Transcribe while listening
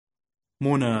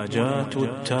مناجاة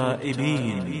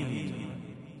التائبين.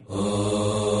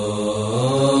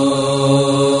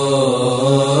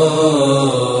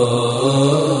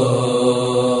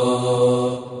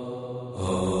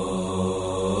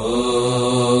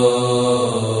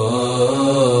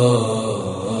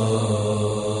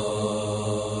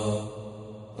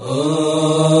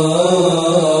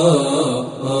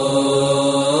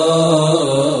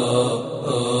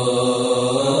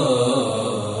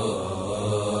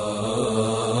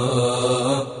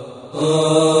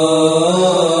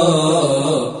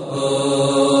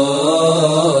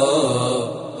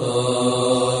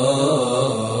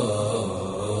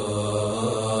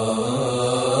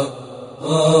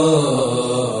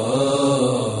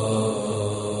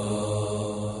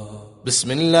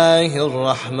 بسم الله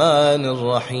الرحمن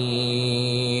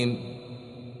الرحيم.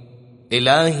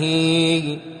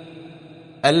 إلهي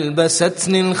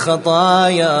ألبستني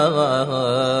الخطايا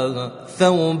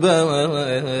ثوب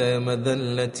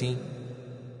مذلتي،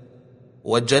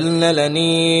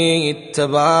 وجللني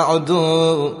التباعد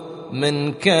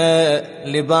منك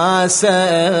لباس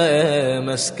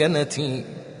مسكنتي،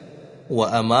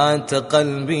 وأمات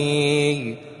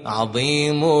قلبي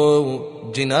عظيم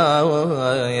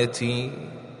جنايتي،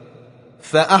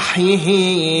 فأحيه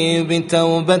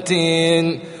بتوبة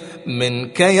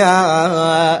منك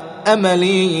يا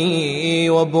أملي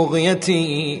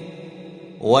وبغيتي،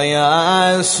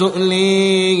 ويا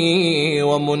سؤلي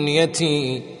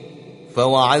ومنيتي،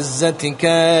 فوعزتك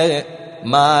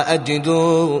ما أجد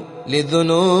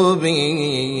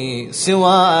لذنوبي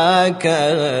سواك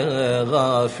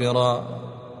غافرا،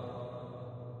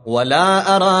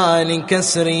 ولا أرى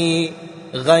لكسري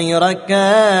غيرك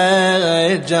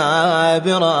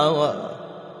جابرا،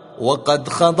 وقد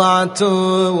خضعت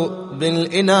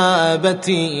بالإنابة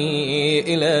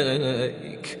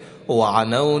إليك،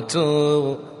 وعنوت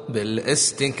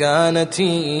بالاستكانة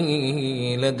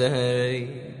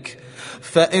لديك،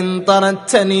 فإن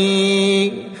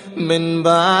طردتني من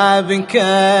بابك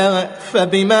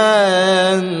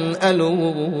فبمن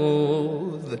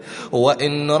ألوذ،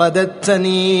 وإن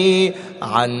رددتني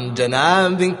عن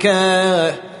جنابك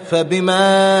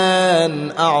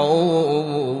فبمن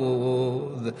أعوذ،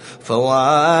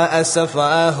 فوا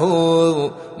أسفاه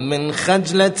من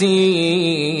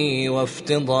خجلتي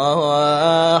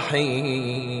وافتضاحي،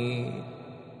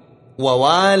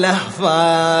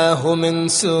 ووالهفاه من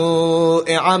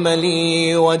سوء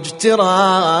عملي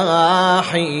واجتراحي.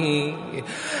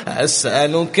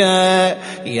 أسألك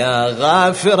يا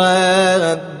غافر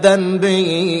الذنب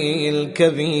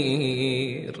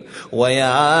الكبير،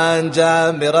 ويا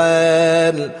جابر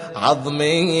العظم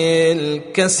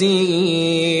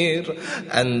الكسير،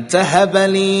 أن تهب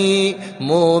لي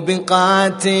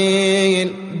موبقات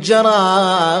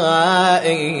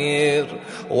الجرائر،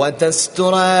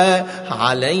 وتستر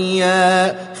علي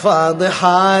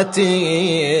فاضحات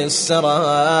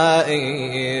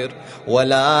السرائر،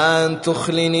 ولا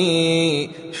تخلني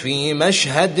في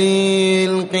مشهد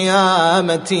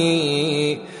القيامة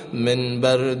من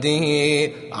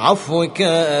برده عفوك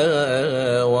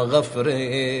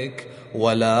وغفرك،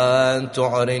 ولا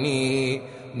تعرني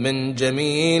من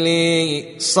جميل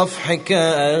صفحك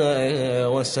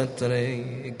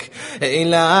وسترك.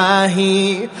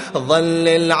 إلهي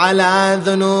ظلل على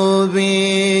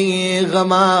ذنوبي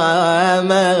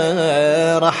غمام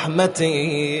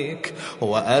رحمتك،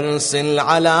 وأرسل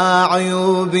على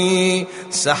عيوبي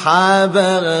سحاب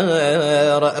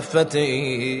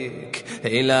رأفتك.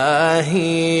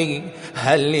 إلهي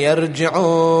هل يرجع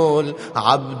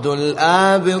العبد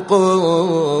الآبق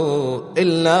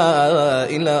إلا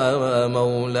إلى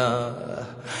مولاه،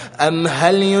 أم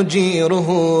هل يجيره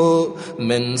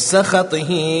من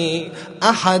سخطه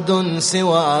أحد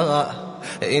سواه؟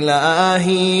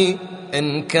 إلهي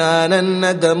إن كان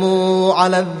الندم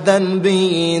على الذنب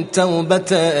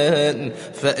توبة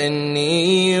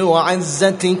فإني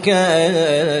وعزتك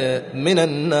من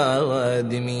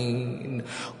النادمين،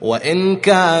 وإن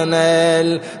كان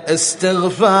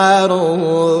الاستغفار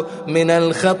من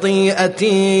الخطيئة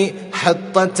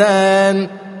حطة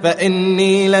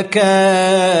فإني لك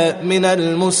من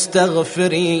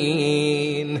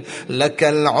المستغفرين، لك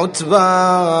العتبى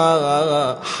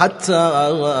حتى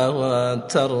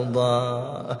ترضى.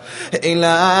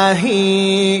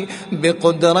 إلهي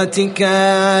بقدرتك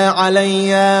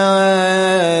علي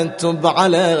تب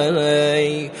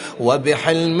علي،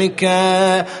 وبحلمك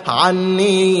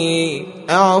عني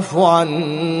اعف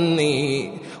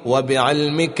عني،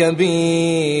 وبعلمك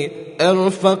بي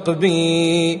ارفق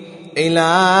بي.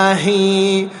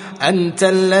 إلهي أنت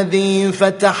الذي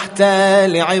فتحت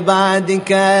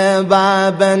لعبادك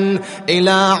بابا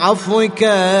إلى عفوك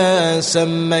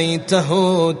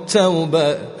سميته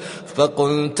التوبة،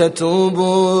 فقلت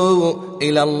توبوا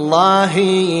إلى الله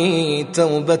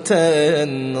توبة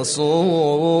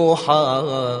نصوحا.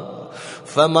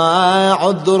 فما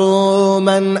عذر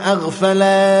من أغفل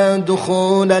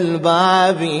دخول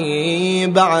الباب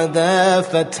بعد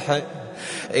فتحه؟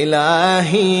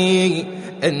 إلهي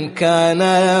إن كان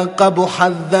قبح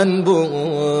الذنب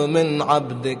من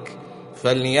عبدك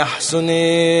فليحسن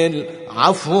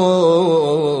العفو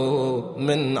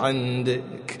من عندك.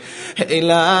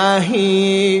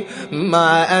 إلهي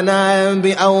ما أنا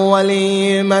بأول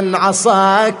من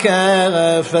عصاك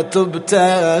فتبت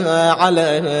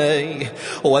عليه،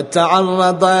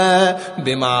 وتعرض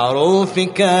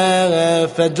بمعروفك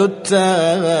فجدت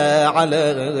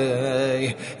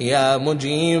عليه. يا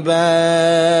مجيب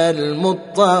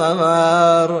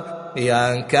المضطر،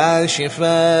 يا كاشف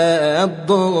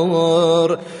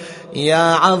الضر،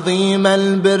 يا عظيم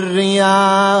البر، يا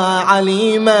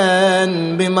عليما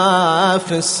بما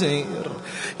في السير،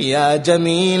 يا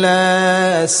جميل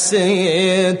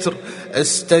الستر،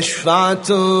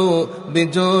 استشفعت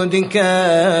بجودك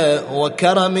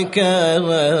وكرمك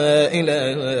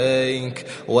إليك،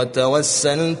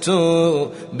 وتوسلت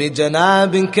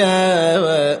بجنابك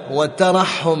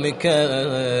وترحمك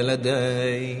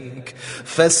لديك،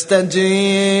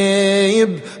 فاستجيب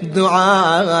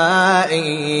دعائي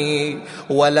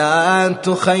ولا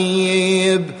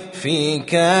تخيب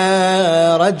فيك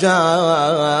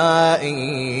رجائي،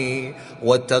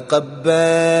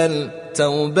 وتقبل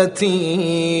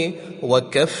توبتي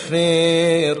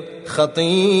وكفر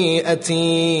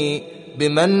خطيئتي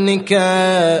بمنك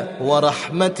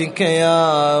ورحمتك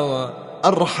يا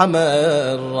أرحم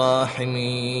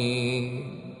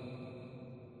الراحمين.